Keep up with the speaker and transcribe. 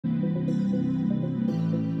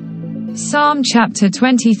Psalm chapter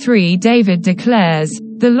 23. David declares,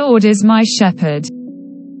 "The Lord is my shepherd."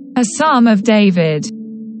 A psalm of David.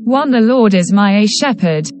 1. The Lord is my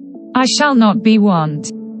shepherd, I shall not be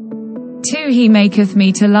want. 2. He maketh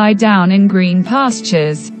me to lie down in green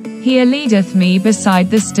pastures, he leadeth me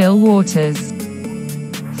beside the still waters.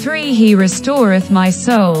 3. He restoreth my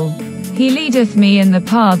soul, he leadeth me in the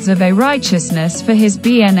paths of a righteousness for his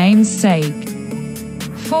name's sake.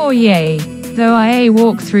 4. Yea, though I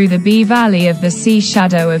walk through the valley of the sea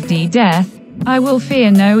shadow of death, I will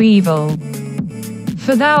fear no evil.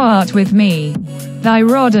 For thou art with me, thy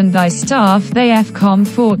rod and thy staff they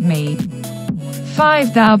comfort me.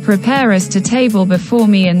 5. Thou preparest a table before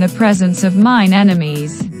me in the presence of mine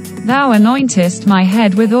enemies. Thou anointest my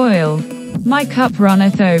head with oil, my cup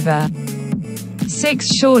runneth over.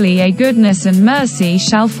 6. Surely a goodness and mercy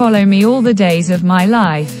shall follow me all the days of my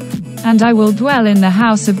life, and I will dwell in the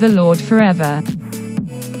house of the Lord forever.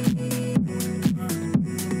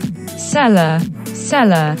 Selah,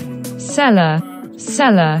 Selah, Selah,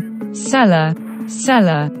 Selah, Selah,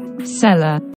 Selah, Selah.